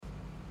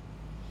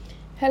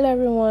Hello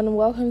everyone,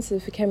 welcome to the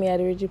Fikemi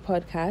Adereji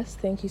podcast.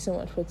 Thank you so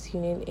much for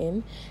tuning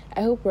in.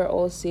 I hope we're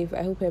all safe.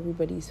 I hope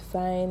everybody's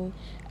fine.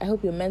 I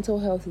hope your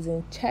mental health is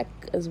in check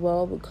as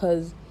well,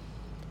 because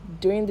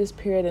during this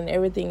period and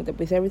everything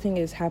that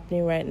is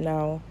happening right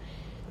now,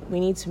 we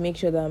need to make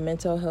sure that our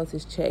mental health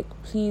is checked.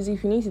 Please,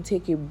 if you need to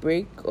take a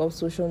break of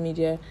social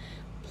media,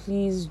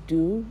 please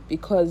do,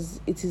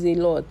 because it is a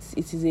lot.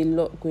 It is a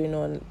lot going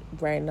on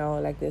right now.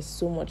 Like, there's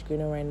so much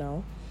going on right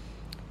now.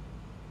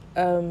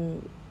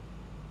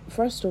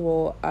 First of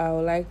all, I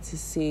would like to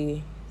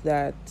say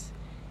that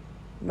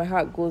my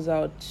heart goes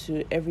out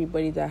to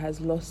everybody that has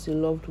lost a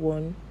loved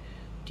one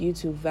due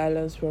to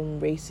violence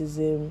from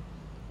racism,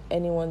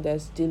 anyone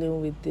that's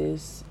dealing with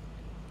this,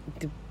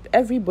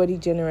 everybody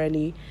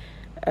generally,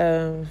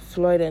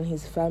 Floyd and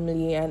his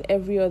family, and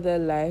every other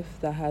life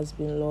that has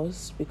been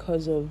lost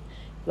because of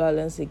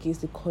violence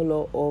against the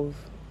color of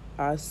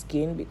our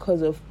skin,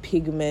 because of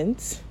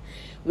pigment,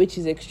 which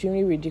is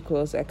extremely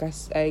ridiculous.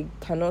 I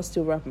cannot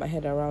still wrap my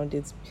head around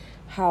it.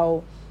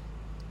 How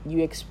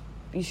you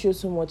show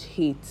so much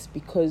hate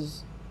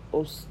because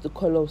of the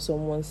color of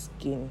someone's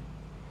skin.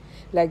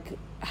 Like,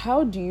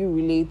 how do you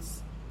relate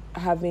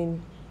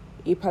having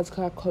a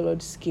particular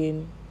colored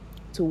skin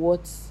to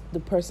what the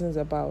person's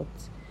about?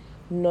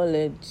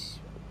 Knowledge,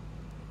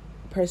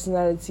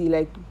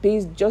 personality,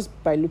 based just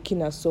by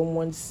looking at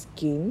someone's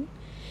skin.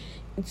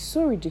 It's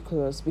so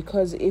ridiculous,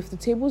 because if the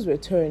tables were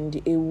turned,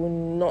 it would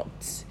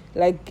not,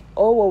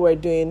 all what we're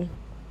doing,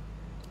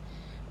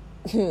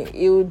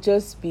 it would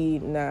just be,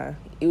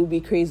 it would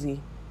be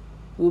crazy.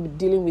 We'll be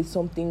dealing with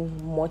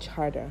something much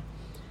harder.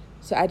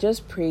 So I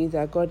just pray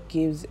that God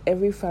gives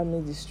every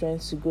family the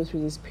strength to go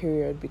through this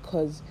period,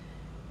 because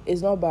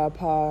it's not by our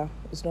power,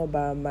 it's not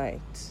by our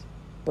might,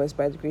 but it's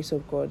by the grace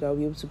of God that we'll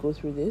be able to go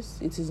through this.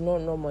 It is not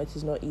normal, it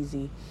is not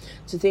easy.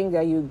 To think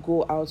that you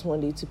go out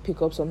one day to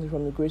pick up something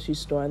from the grocery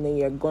store and then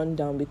you're gunned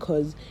down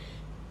because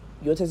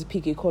you wanted to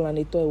pick a call and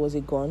they thought it was a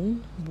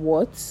gun.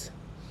 What?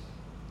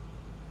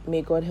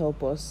 May God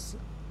help us.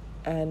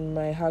 And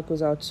my heart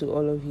goes out to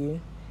all of you.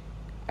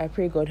 I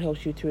pray God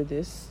helps you through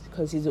this,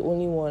 because He's the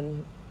only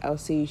one I'll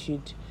say you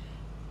should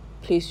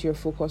place your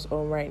focus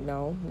on right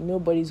now.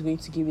 Nobody's going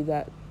to give you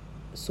that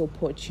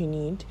support you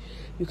need.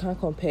 You can't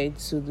compare it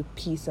to the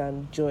peace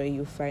and joy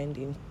you find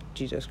in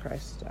Jesus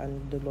Christ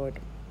and the Lord.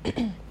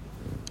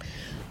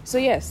 So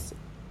yes,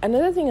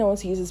 another thing I want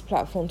to use this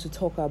platform to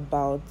talk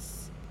about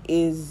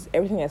is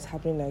everything that's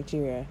happening in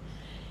Nigeria.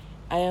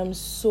 I'm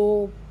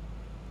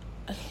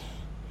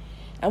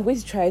going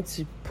to try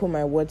to put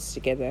my words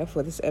together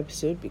for this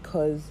episode,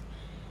 because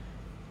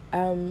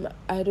I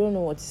don't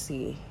know what to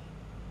say.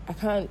 I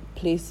can't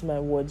place my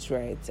words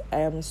right.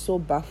 I am so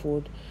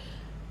baffled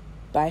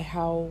by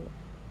how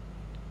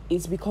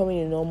it's becoming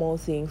a normal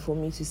thing for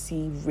me to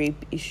see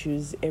rape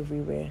issues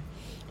everywhere.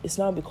 It's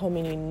now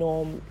becoming a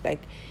norm.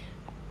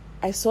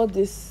 I saw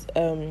this,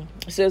 so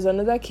there's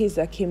another case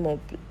that came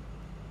up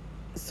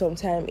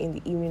sometime in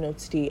the evening of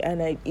today,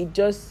 and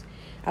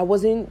I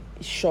wasn't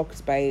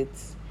shocked by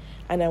it,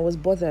 and I was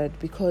bothered,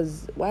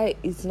 because why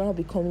it's now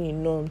becoming a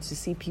norm to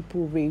see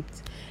people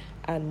raped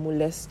and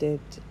molested,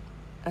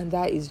 and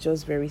that is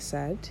just very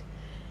sad.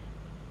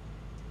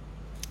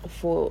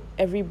 For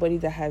everybody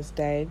that has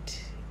died,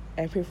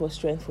 I pray for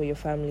strength for your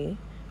family,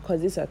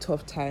 because these are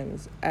tough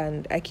times,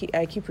 and I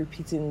keep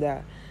repeating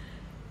that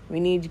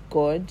we need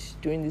God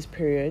during this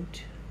period,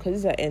 because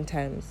these are end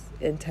times.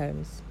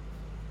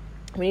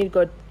 We need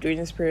God during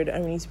this period,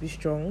 and we need to be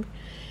strong.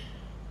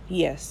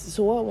 Yes,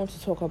 so what I want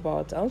to talk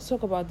about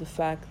the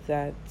fact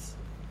that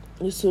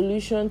the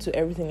solution to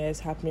everything that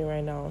is happening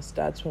right now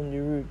starts from the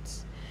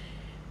roots.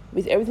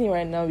 With everything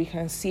right now, we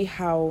can see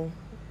how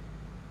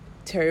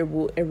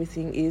terrible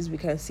everything is. We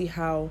can see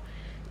how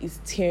it's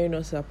tearing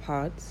us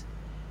apart.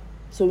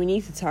 So we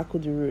need to tackle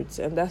the roots,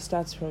 and that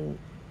starts from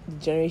the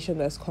generation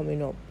that's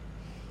coming up.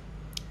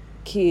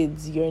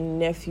 Kids, your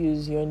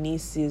nephews, your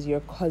nieces,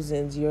 your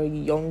cousins, your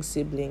young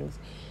siblings.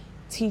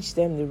 Teach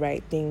them the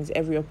right things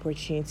every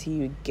opportunity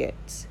you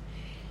get.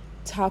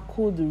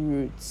 Tackle the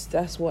roots.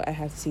 That's what I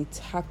have to say.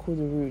 Tackle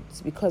the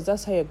roots, because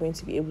that's how you're going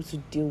to be able to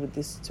deal with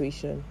this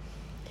situation.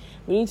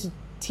 We need to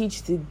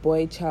teach the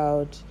boy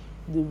child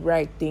the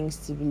right things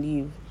to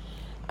believe.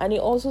 And it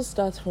also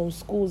starts from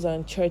schools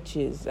and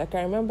churches. I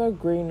remember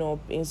growing up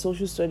in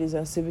social studies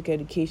and civic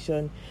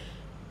education,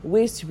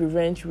 ways to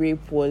prevent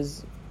rape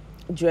was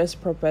dress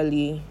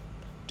properly,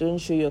 don't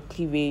show your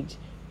cleavage,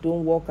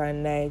 don't walk at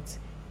night,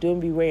 don't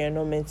be where you're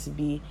not meant to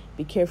be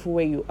careful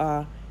where you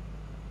are.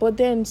 But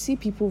then see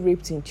people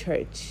raped in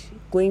church,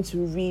 going to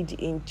read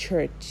in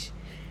church.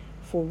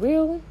 For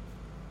real?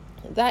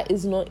 That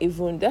shouldn't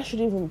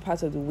even be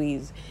part of the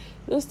ways.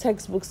 Those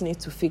textbooks need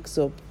to fix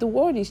up. The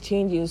world is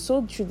changing,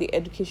 so should the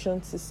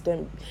education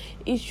system.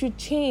 It should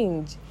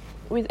change.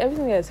 With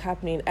everything that's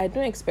happening, I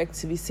don't expect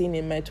to be seeing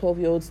in my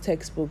 12-year-old's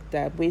textbook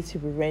that ways to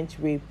prevent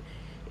rape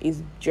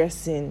is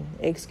dressing.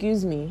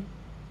 Excuse me.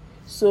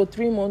 So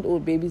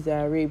 3-month-old babies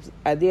that are raped,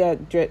 are they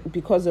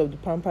because of the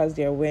pampers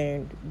they are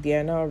wearing? They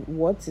are now,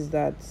 what is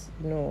that?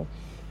 No.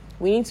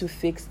 We need to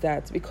fix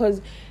that,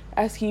 because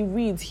As he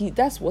reads,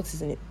 that's what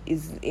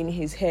is in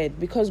his head.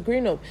 Because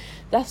growing up,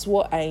 that's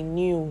what I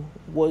knew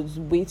was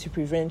way to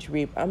prevent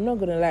rape. I'm not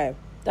gonna lie.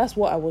 That's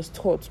what I was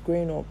taught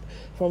growing up,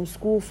 from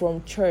school,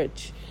 from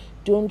church.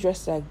 Don't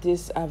dress like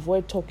this.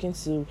 Avoid talking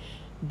to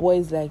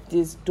boys like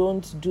this.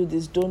 Don't do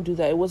this. Don't do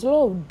that. It was a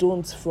lot of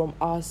don'ts from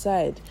our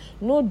side.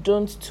 No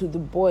don'ts to the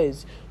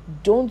boys.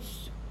 Don't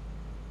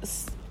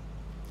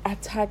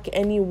attack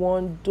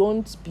anyone.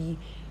 No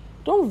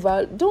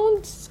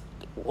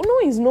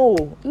is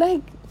no.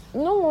 Like,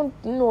 no one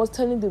was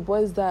telling the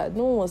boys that.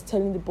 No one was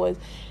telling the boys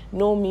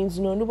no means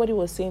no. Nobody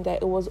was saying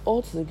that. It was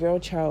all to the girl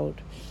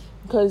child,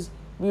 because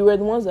we were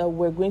the ones that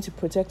were going to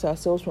protect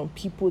ourselves from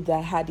people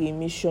that had a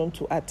mission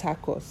to attack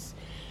us.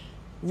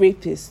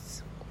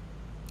 Rapists.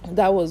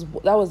 That was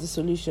the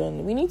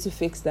solution. We need to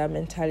fix that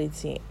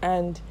mentality,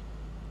 and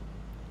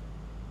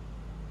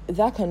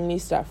that can only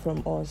start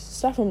from us.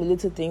 Start from the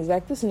little things.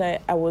 Like this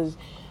night, I was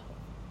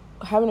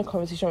having a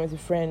conversation with a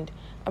friend,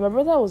 and my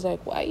brother was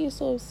like, "Why are you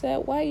so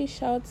upset? Why are you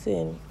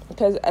shouting?"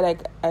 Because I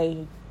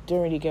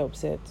don't really get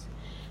upset.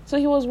 So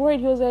he was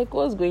worried. He was like,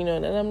 "What's going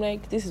on?" And I'm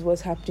like, "This is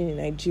what's happening in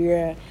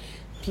Nigeria.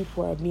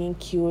 People are being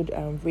killed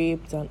and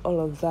raped and all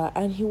of that."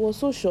 And he was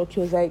so shocked.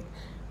 He was like,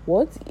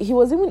 "What?" He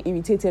was even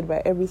irritated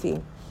by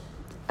everything.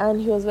 And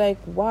he was like,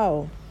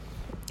 "Wow."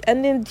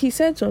 And then he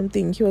said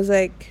something. He was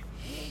like,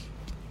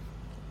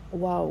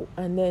 "Wow."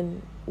 And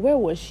then, "Where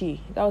was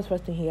she?" That was the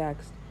first thing he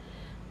asked.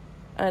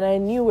 And I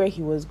knew where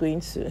he was going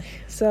to.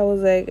 So I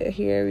was like,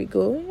 here we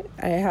go.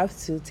 I have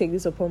to take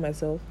this upon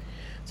myself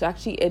to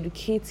actually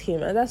educate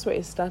him. And that's where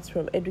it starts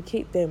from.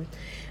 Educate them.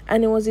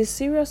 And it was a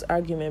serious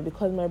argument,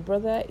 because my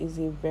brother is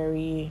a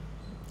very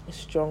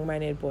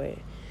strong-minded boy.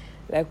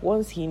 Like,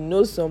 once he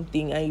knows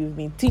something and you've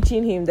been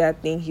teaching him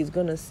that thing, he's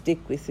going to stick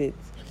with it.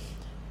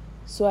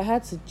 So I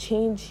had to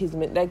change his...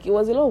 Like, it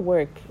was a lot of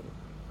work.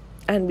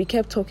 And we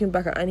kept talking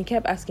back, and he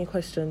kept asking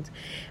questions.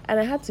 And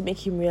I had to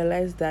make him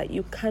realize that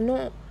you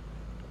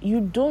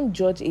don't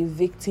judge a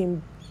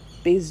victim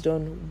based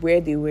on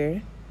where they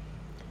were,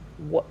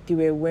 what they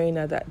were wearing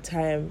at that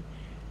time.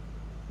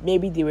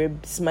 Maybe they were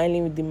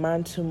smiling with the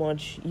man too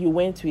much. You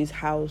went to his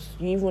house.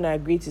 You even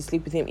agreed to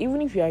sleep with him.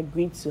 Even if you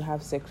agreed to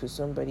have sex with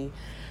somebody,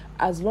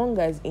 as long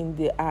as in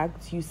the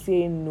act you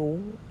say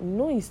no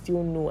is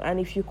still no. And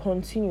if you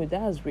continue,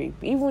 that's rape.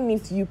 Even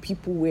if you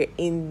people were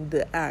in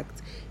the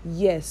act,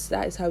 yes,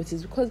 that is how it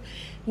is. Because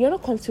you're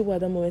not comfortable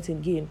at that moment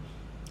again.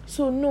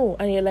 So no,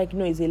 and you're like,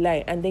 no, it's a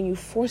lie. And then you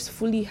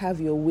forcefully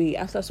have your way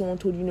after someone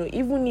told you no.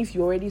 Even if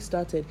you already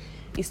started,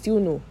 it's still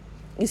no.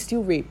 It's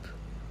still rape.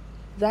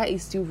 That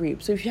is still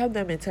rape. So if you have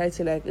that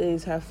mentality, like,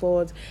 it's her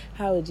fault,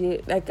 how would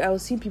you... Like, I will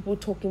see people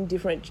talking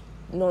different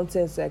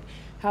nonsense, like,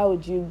 how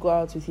would you go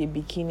out with a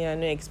bikini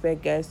and not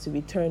expect guys to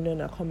be turned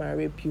on and come and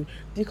rape you?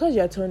 Because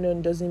you're turned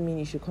on doesn't mean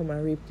you should come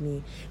and rape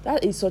me.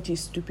 That is such a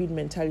stupid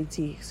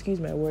mentality. Excuse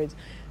my words.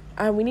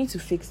 And we need to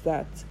fix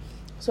that.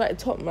 So I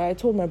told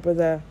my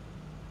brother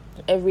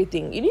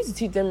everything. You need to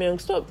teach them young.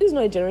 Stop. This is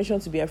not a generation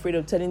to be afraid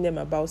of telling them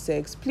about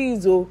sex.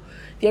 Please,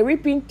 they're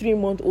raping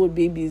 3-month-old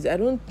babies. I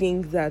don't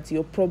think that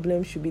your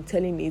problem should be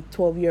telling a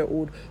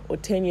 12-year-old or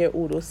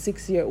 10-year-old or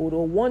 6-year-old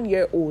or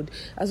 1-year-old.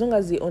 As long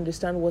as they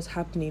understand what's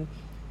happening,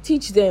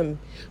 teach them,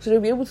 so they'll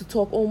be able to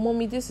talk. Oh,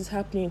 mommy, this is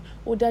happening.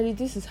 Oh, daddy,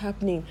 this is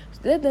happening.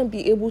 Let them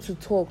be able to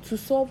talk, to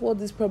solve all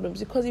these problems.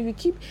 Because if you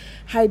keep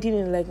hiding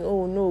and like,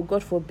 oh no,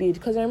 God forbid.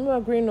 Because I remember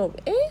growing up,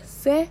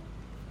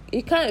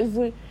 you can't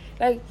even,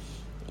 like,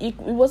 it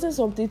wasn't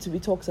something to be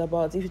talked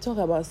about. If you talk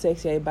about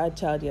sex, you're a bad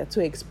child, you're too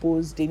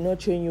exposed, they're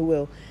not training you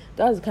well.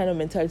 That's the kind of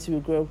mentality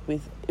we grew up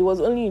with. It was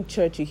only in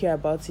church you hear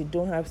about it.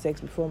 Don't have sex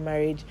before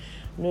marriage,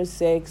 no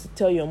sex,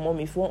 tell your mom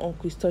if one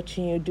uncle is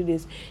touching you, do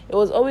this. It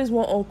was always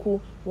one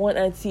uncle, one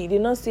auntie. They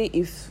not say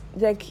if,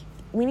 like,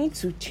 we need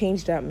to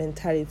change that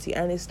mentality,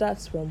 and it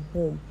starts from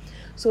home.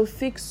 So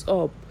fix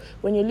up.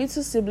 When your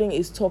little sibling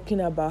is talking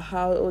about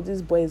how,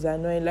 these boys are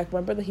annoying, like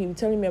my brother, he was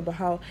telling me about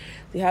how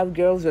they have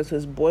girls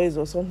versus boys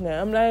or something.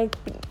 I'm like,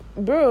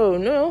 bro,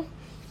 no.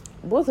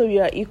 Both of you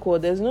are equal.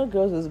 There's no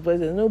girls versus boys.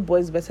 There's no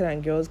boys better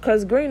than girls.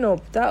 Because growing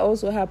up, that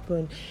also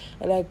happened.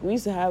 Like, we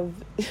used to have...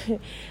 I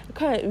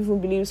can't even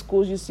believe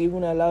schools used to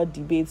even allow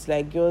debates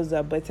like girls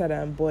are better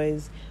than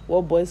boys.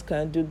 What boys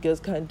can do,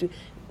 girls can't do.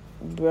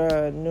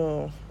 Bruh,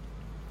 no.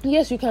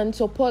 Yes, you can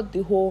support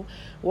the whole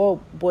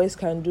what boys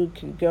can do,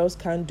 girls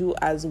can do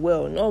as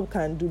well. No,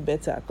 can do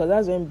better, because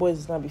that's when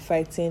boys will not be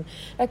fighting.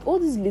 Like, all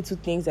these little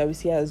things that we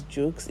see as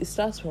jokes, it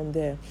starts from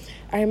there.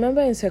 I remember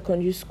in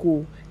secondary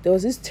school, there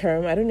was this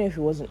term, I don't know if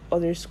it was in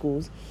other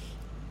schools,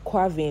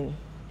 quaving.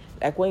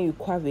 Like, when you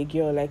quav a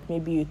girl, like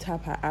maybe you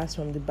tap her ass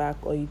from the back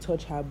or you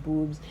touch her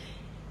boobs.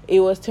 It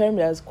was termed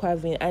as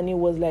quaving, and it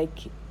was like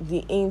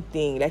the in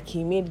thing. Like,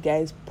 he made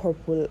guys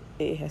popular.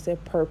 I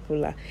said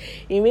popular.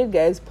 He made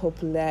guys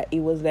popular. It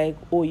was like,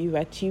 oh, you've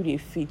achieved a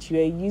feat. You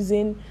are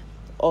using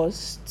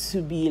us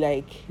to be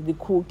like the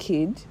cool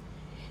kid.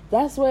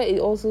 That's where it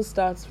also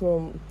starts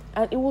from.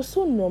 And it was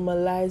so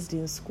normalized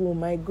in school.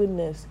 My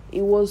goodness,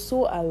 it was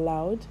so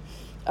allowed.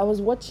 I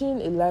was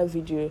watching a live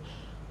video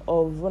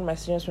of one of my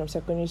students from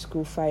secondary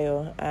school,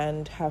 Fire,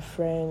 and her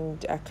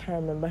friend, I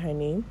can't remember her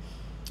name.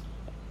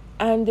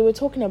 And they were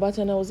talking about it,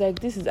 and I was like,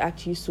 this is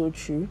actually so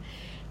true.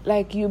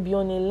 Like, you'll be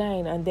on a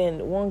line, and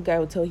then one guy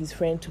will tell his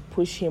friend to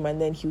push him,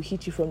 and then he'll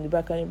hit you from the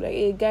back, and he'll be like,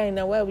 hey, guy,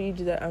 now why would you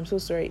do that? I'm so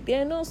sorry.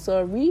 They're not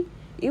sorry.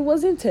 It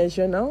was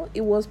intentional.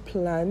 It was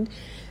planned.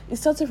 It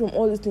started from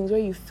all these things where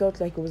you felt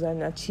like it was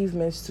an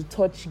achievement to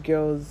touch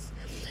girls.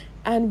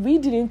 And we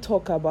didn't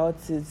talk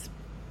about it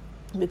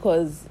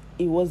because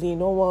it was a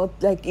normal,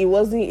 like, it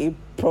wasn't a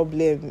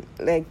problem.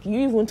 Like,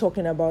 you even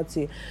talking about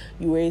it,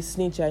 you were a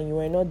snitch and you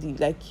were not the,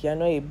 like, you're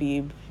not a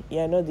babe,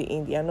 you're not the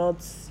indie, you're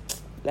not,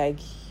 like,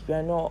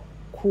 you're not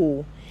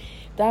cool.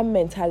 That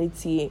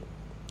mentality,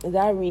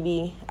 that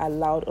really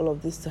allowed all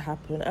of this to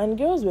happen. And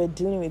girls were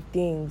dealing with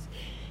things.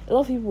 A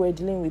lot of people were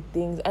dealing with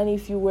things. And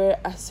if you were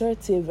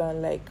assertive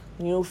and, like,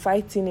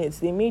 fighting it,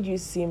 they made you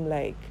seem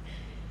like,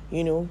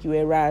 you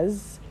were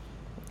Raz.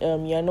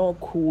 You're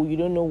not cool, you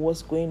don't know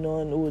what's going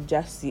on, oh,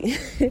 just see.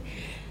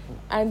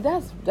 And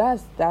that's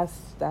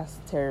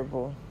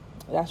terrible.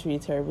 That's really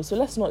terrible. So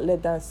let's not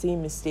let that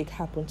same mistake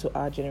happen to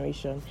our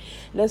generation.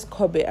 Let's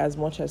curb it as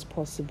much as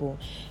possible.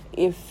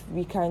 If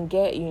we can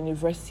get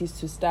universities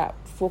to start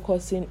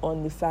focusing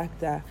on the fact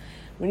that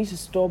we need to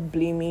stop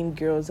blaming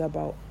girls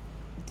about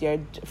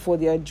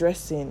their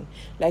dressing,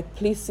 like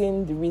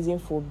placing the reason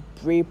for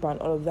rape and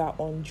all of that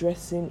on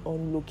dressing,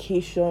 on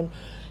location.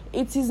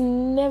 It is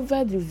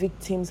never the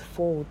victim's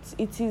fault.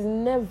 It is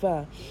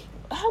never.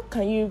 How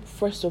can you,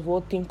 first of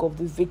all, think of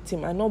the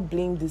victim and not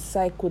blame the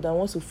psycho that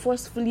wants to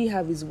forcefully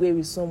have his way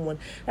with someone?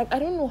 Like, I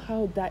don't know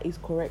how that is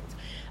correct.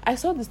 I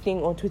saw this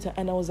thing on Twitter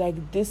and I was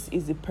like, this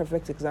is the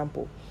perfect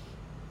example.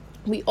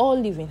 We all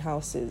live in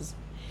houses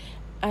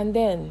and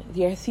then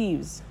there are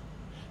thieves.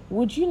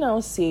 Would you now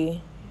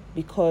say,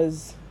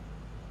 because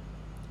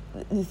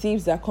the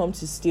thieves that come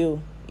to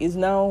steal is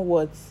now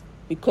what?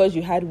 Because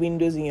you had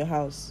windows in your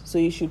house, so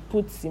you should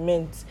put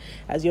cement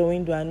as your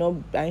window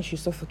and you should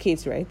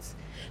suffocate, right?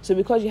 So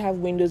because you have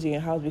windows in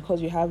your house,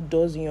 because you have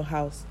doors in your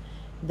house,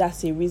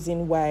 that's a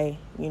reason why,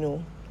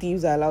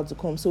 thieves are allowed to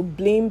come. So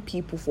blame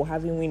people for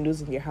having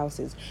windows in their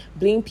houses.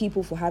 Blame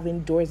people for having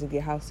doors in their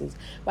houses.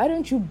 Why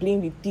don't you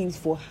blame the thieves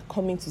for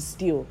coming to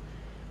steal?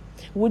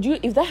 Would you,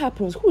 if that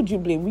happens, who would you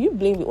blame? Will you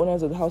blame the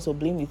owners of the house or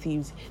blame the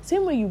thieves?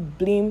 Same way you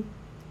blame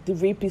the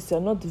rapists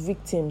are not the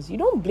victims. You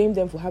don't blame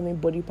them for having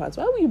body parts.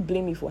 Why would you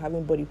blame me for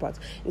having body parts?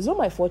 It's not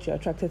my fault you're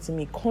attracted to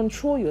me.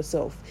 Control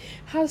yourself.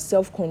 Have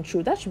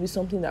self-control. That should be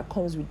something that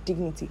comes with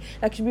dignity.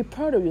 Like, you should be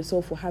proud of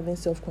yourself for having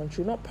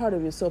self-control, not proud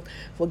of yourself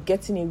for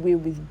getting away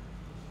with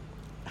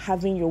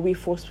having your way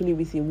forcefully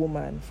with a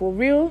woman. For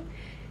real?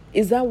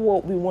 Is that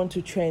what we want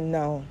to trend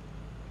now?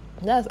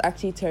 That's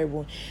actually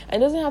terrible.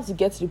 And it doesn't have to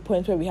get to the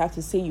point where we have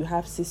to say you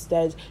have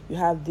sisters, you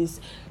have this.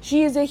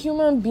 She is a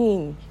human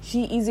being.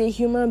 She is a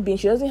human being.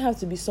 She doesn't have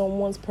to be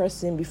someone's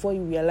person before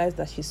you realize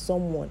that she's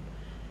someone.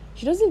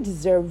 She doesn't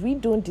deserve, we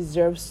don't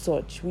deserve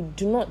such. We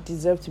do not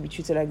deserve to be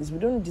treated like this. We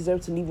don't deserve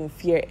to live in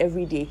fear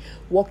every day,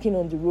 walking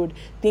on the road,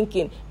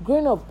 thinking,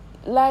 growing up,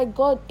 like,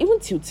 God, even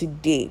till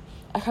today,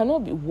 I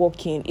cannot be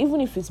walking,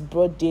 even if it's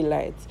broad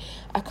daylight.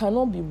 I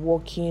cannot be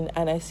walking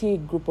and I see a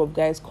group of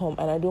guys come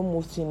and I don't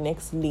move to the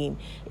next lane.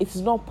 It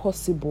is not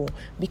possible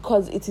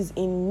because it is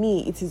in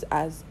me. It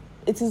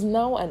is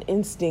now an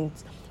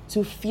instinct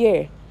to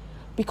fear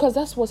because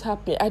that's what's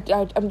happening.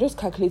 I'm just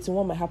calculating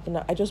what might happen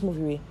now. I just move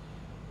away.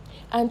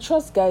 And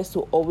trust guys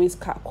to always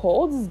catcall.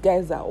 All these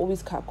guys are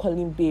always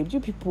catcalling babes. You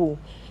people,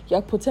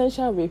 you're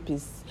potential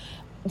rapists.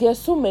 There are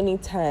so many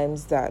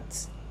times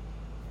that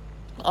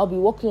I'll be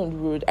walking on the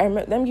road.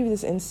 Let me give you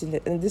this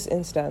incident. In this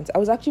instance, I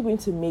was actually going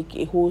to make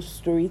a whole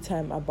story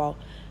time about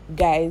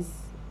guys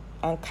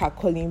and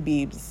catcalling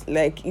babes.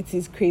 Like, it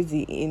is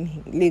crazy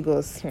in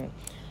Lagos.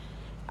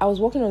 I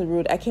was walking on the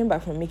road. I came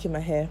back from making my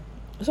hair.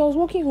 So I was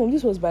walking home.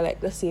 This was by,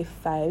 like, let's say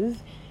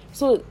 5.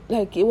 So,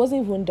 like, it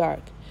wasn't even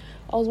dark.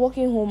 I was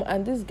walking home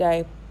and this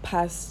guy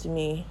passed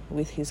me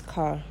with his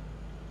car.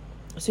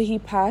 So he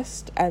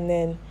passed and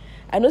then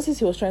I noticed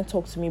he was trying to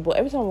talk to me. But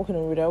every time I'm walking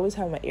on the road, I always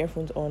have my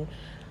earphones on.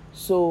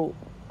 So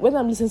when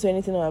I'm listening to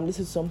anything or I'm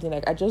listening to something,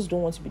 like, I just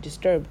don't want to be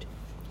disturbed.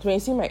 So when you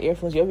see my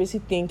earphones, you obviously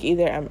think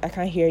either I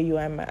can't hear you,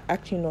 I'm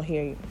actually not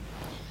hearing you.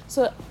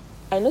 So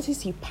I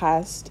noticed he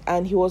passed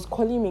and he was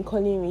calling me.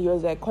 He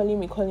was like calling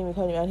me,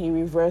 and he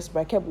reversed,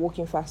 but I kept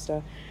walking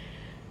faster.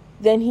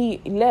 Then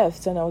he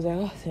left and I was like,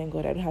 oh, thank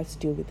God, I don't have to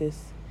deal with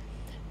this.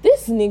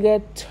 This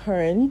nigga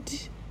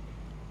turned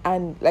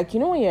and, like,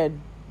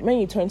 when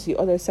you turn to the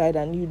other side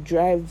and you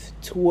drive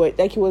toward,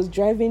 like, he was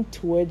driving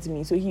towards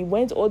me. So he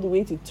went all the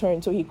way to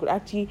turn so he could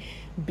actually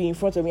be in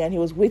front of me and he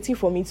was waiting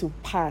for me to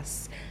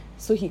pass.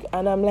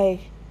 And I'm like,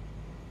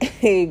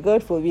 hey,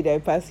 God forbid I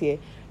pass here.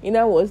 You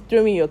know what?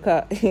 Throw me your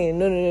car.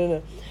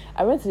 No.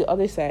 I went to the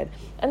other side.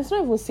 And it's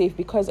not even safe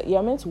because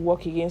you're meant to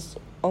walk against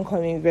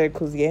oncoming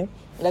vehicles, yeah?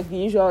 Like, the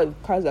usual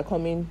cars are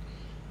coming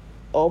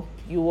up,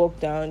 you walk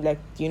down, like,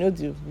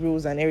 the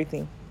rules and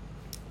everything.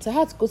 So I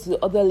had to go to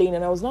the other lane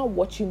and I was now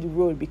watching the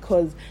road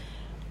because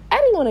I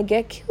didn't want to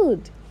get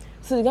killed.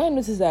 So the guy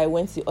noticed that I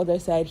went to the other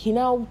side. He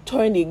now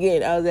turned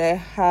again. I was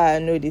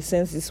like, no, they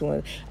sense this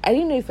one. I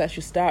didn't know if I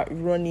should start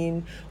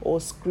running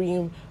or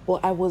scream.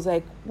 But I was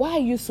like, why are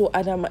you so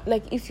adamant?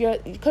 Like,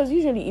 because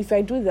usually if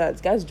I do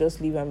that, guys just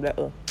leave. I'm like,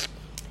 oh,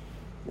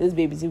 this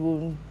baby's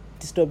even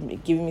disturb me,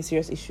 giving me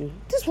serious issue.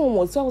 This one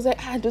was, so I was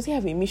like, does he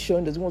have a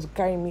mission? Does he want to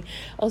carry me?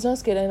 I was not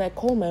scared, and I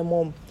called my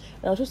mom.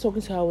 And I was just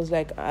talking to her. I was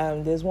like,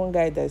 there's one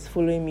guy that's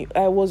following me.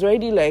 I was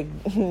already like,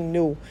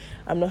 no,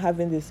 I'm not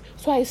having this.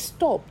 So I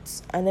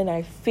stopped, and then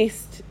I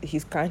faced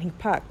his car, and he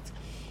parked.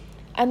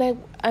 And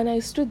I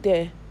stood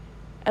there,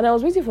 and I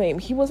was waiting for him.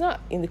 He was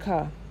not in the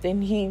car.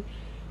 Then he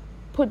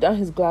put down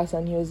his glass,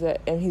 and he was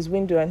his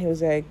window, and he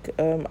was like,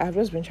 I've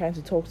just been trying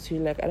to talk to you.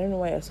 Like, I don't know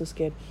why you're so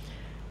scared.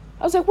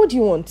 I was like, what do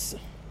you want?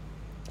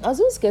 I was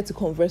so scared to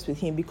converse with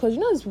him because,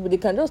 these people, they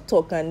can just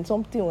talk and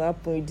something will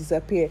happen, you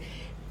disappear.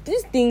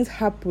 These things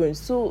happen.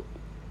 So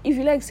if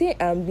you say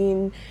I'm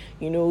being,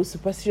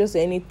 superstitious or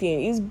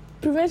anything, is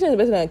prevention is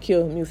better than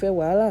cure. Me fair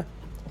wahala.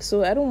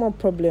 So I don't want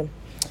problem.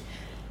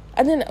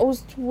 And then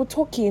we're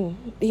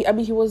talking. He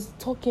was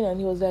talking and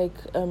he was like,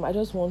 I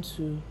just want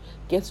to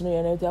get to know you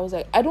and everything. I was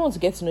like, I don't want to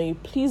get to know you.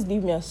 Please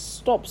leave me and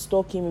stop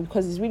stalking me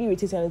because it's really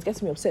irritating and it's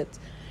getting me upset.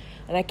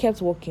 And I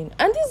kept walking.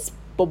 And this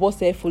bobo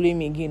started following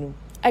me again.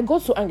 I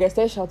got so angry. I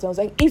started shouting. I was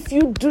like, if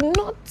you do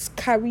not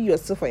carry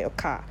yourself on your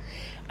car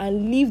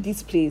and leave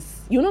this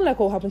place, you know what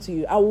will happen to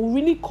you. I will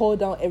really call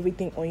down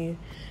everything on you.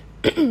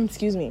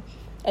 Excuse me.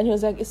 And he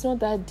was like, it's not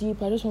that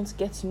deep. I just want to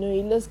get to know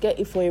you. Let's get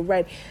it for a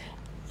ride.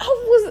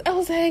 I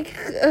was like,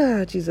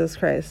 oh, Jesus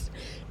Christ.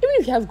 Even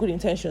if you have good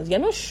intentions, you're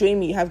not showing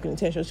me you have good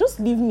intentions.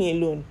 Just leave me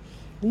alone.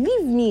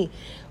 Leave me.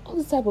 All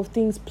these type of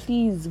things,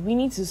 please. We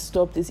need to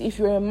stop this. If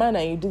you're a man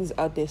and you do this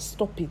out there,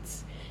 stop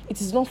it. It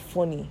is not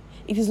funny.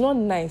 It is not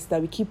nice that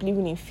we keep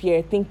living in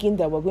fear, thinking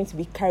that we're going to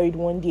be carried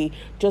one day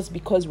just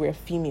because we're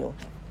female.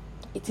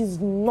 It is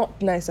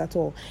not nice at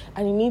all.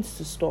 And it needs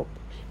to stop.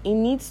 It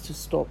needs to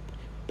stop.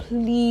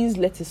 Please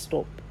let it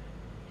stop.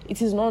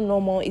 It is not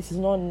normal. It is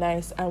not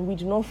nice. And we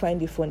do not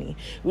find it funny.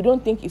 We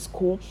don't think it's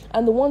cool.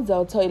 And the ones that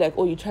will tell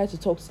you you try to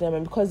talk to them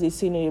and because they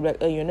say no, you're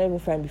like, you're not even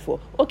fine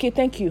before. Okay,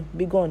 thank you.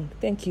 Be gone.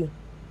 Thank you.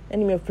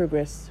 Enemy of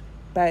progress.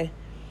 Bye.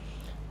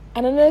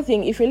 And another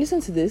thing, if you're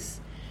listening to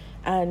this,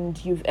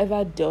 and you've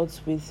ever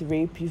dealt with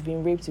rape, you've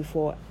been raped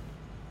before,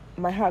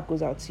 my heart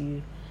goes out to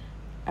you.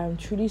 I'm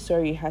truly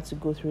sorry you had to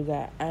go through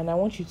that. And I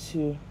want you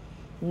to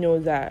know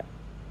that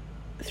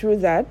through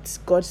that,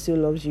 God still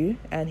loves you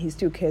and he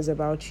still cares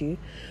about you.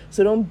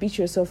 So don't beat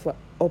yourself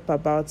up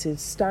about it.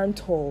 Stand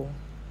tall.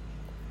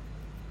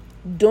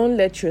 Don't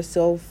let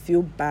yourself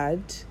feel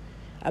bad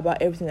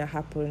about everything that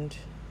happened.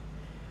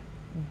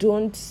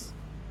 Don't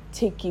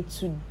take it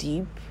too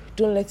deep.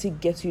 Don't let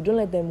it get to you. Don't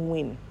let them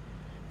win.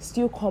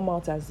 Still come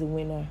out as the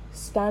winner.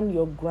 Stand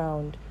your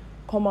ground.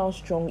 Come out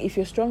strong. If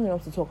you're strong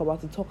enough to talk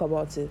about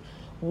it.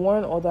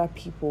 Warn other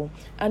people.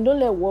 And don't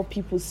let what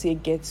people say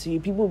get to you.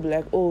 People will be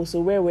like, oh,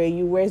 so where were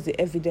you? Where's the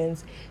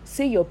evidence?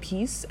 Say your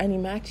piece and it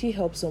might actually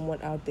help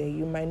someone out there.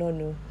 You might not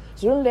know.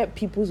 So don't let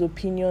people's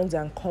opinions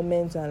and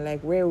comments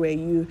and where were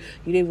you?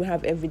 You don't even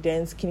have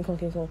evidence.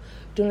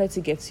 Don't let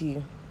it get to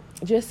you.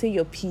 Just say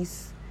your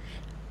piece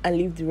and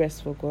leave the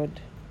rest for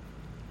God.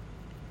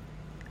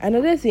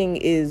 Another thing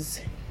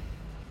is,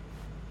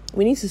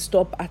 we need to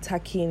stop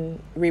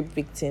attacking rape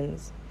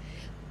victims.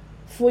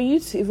 For you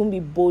to even be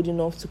bold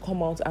enough to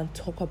come out and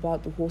talk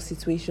about the whole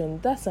situation,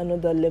 that's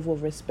another level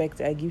of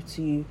respect I give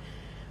to you.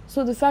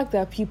 So the fact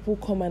that people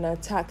come and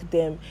attack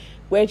them,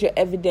 where's your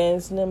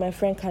evidence? No, my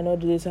friend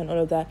cannot do this and all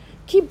of that.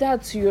 Keep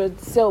that to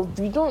yourself.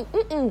 You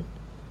don't.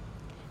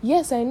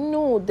 Yes, I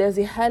know there's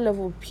a high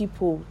level of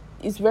people.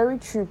 It's very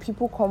true.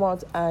 People come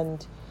out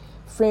and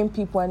frame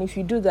people, and if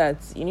you do that,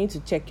 you need to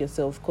check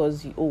yourself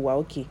because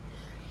okay.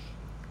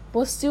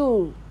 But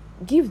still,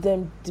 give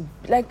them,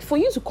 for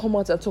you to come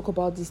out and talk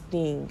about this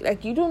thing,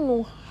 you don't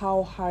know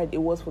how hard it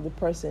was for the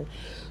person.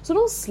 So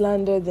don't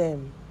slander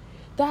them.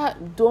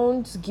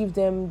 Don't give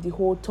them the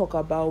whole talk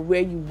about where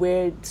you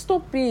were.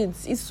 Stop it.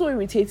 It's so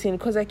irritating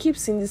because I keep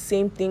seeing the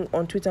same thing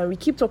on Twitter and we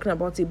keep talking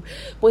about it.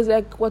 But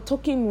it's we're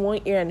talking in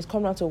one ear and it's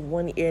coming out of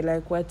one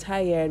ear. We're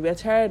tired. We're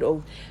tired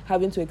of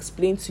having to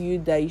explain to you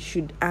that you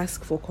should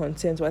ask for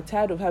consent. We're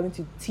tired of having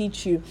to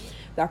teach you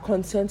that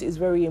consent is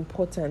very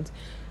important.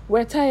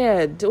 We're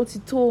tired.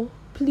 Otito,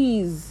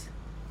 please,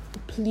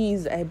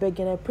 I beg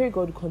and I pray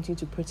God will continue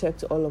to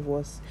protect all of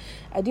us.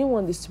 I didn't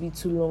want this to be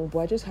too long, but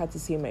I just had to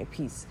say my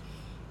piece.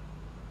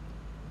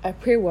 I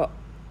pray we're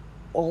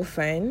all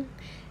fine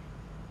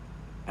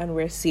and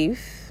we're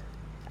safe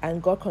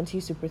and God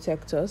continues to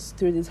protect us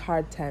through these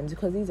hard times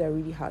because these are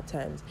really hard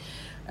times.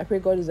 I pray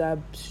God is our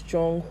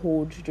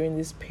stronghold during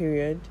this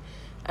period.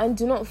 And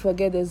do not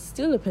forget, there's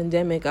still a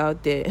pandemic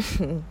out there.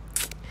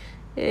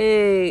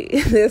 Hey,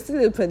 there's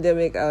still a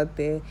pandemic out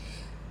there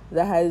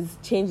that has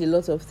changed a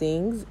lot of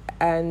things,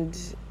 and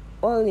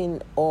all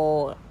in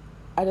all,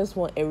 I just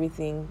want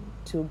everything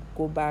to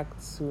go back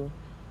to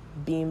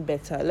being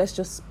better. Let's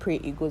just pray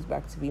it goes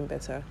back to being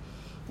better.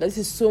 This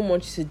is so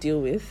much to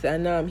deal with,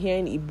 and now I'm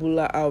hearing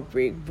Ebola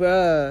outbreak,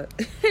 bruh.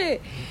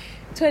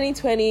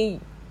 2020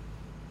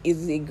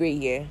 is a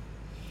great year.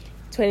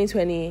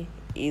 2020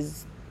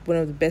 is one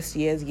of the best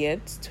years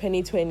yet.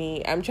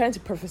 2020, I'm trying to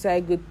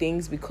prophesy good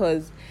things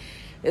because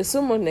there's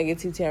so much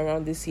negativity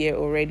around this year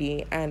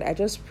already, and I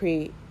just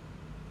pray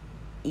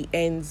it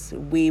ends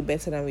way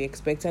better than we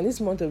expect. And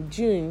this month of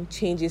June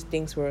changes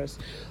things for us.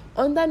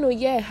 On that note,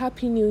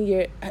 happy new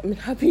year.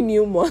 Happy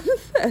new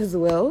month as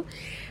well.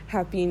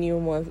 Happy new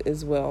month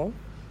as well.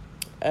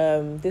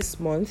 This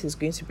month is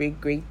going to bring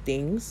great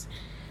things.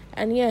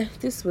 And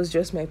this was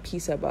just my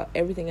piece about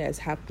everything that is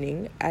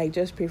happening. I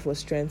just pray for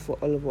strength for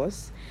all of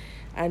us.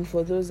 And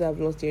for those that have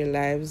lost their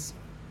lives,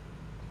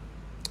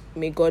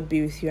 may God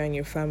be with you and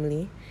your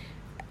family.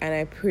 And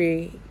I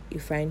pray you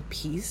find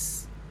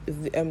peace.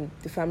 The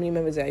family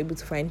members are able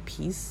to find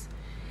peace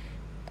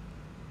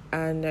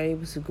and are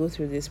able to go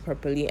through this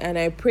properly. And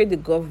I pray the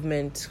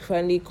government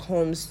finally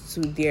comes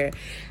to there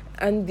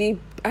and they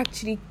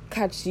actually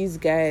catch these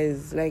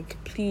guys. Like,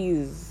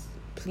 please,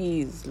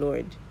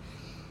 Lord.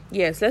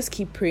 Yes, let's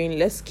keep praying.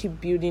 Let's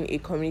keep building a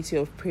community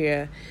of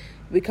prayer.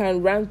 We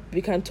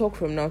can talk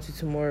from now to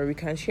tomorrow. We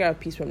can share our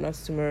peace from now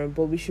to tomorrow.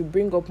 But we should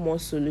bring up more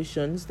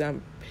solutions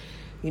than,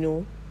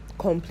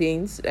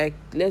 complaints. Like,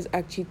 let's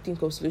actually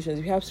think of solutions.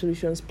 If you have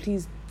solutions,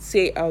 please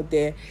say out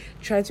there.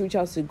 Try to reach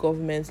out to the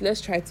government. Let's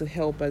try to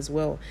help as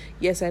well.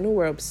 Yes, I know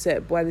we're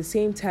upset, but at the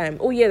same time,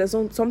 there's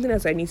something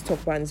else I need to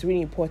talk about, and it's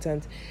really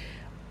important.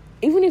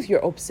 Even if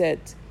you're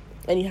upset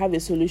and you have a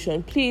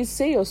solution, please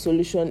say your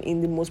solution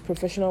in the most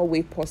professional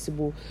way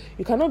possible.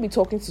 You cannot be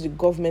talking to the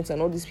government and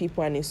all these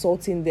people and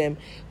insulting them.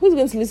 Who's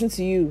going to listen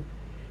to you?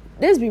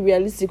 Let's be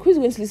realistic. Who's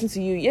going to listen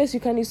to you? Yes, you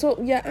can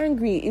insult. You're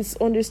angry. It's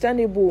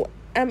understandable.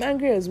 I'm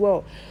angry as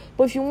well.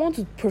 But if you want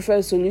to prefer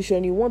a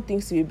solution, you want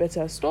things to be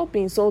better, stop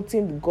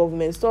insulting the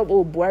government. Stop,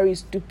 Buhari is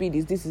stupid,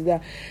 is this, is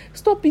that.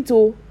 Stop it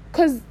all.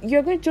 Because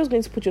you're just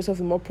going to put yourself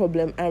in more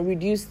problem and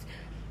reduce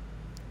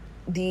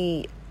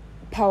the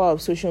power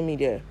of social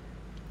media.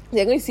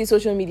 They're going to see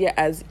social media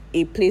as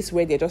a place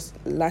where they're just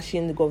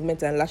lashing the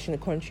government and lashing the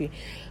country.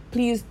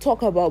 Please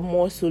talk about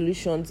more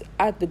solutions.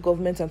 At the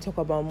government and talk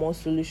about more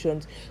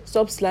solutions.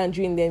 Stop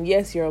slandering them.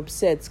 Yes, you're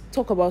upset.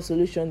 Talk about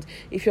solutions.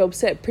 If you're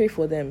upset, pray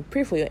for them.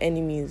 Pray for your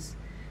enemies.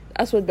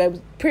 That's what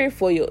Bible. Pray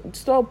for your.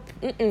 Stop.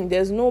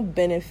 There's no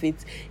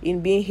benefit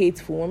in being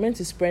hateful. We're meant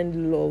to spread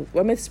love.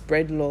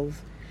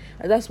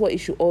 And that's what it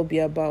should all be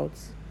about.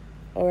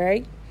 All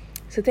right.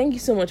 So thank you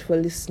so much for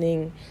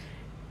listening.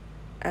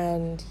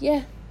 And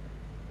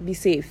be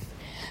safe.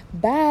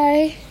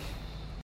 Bye.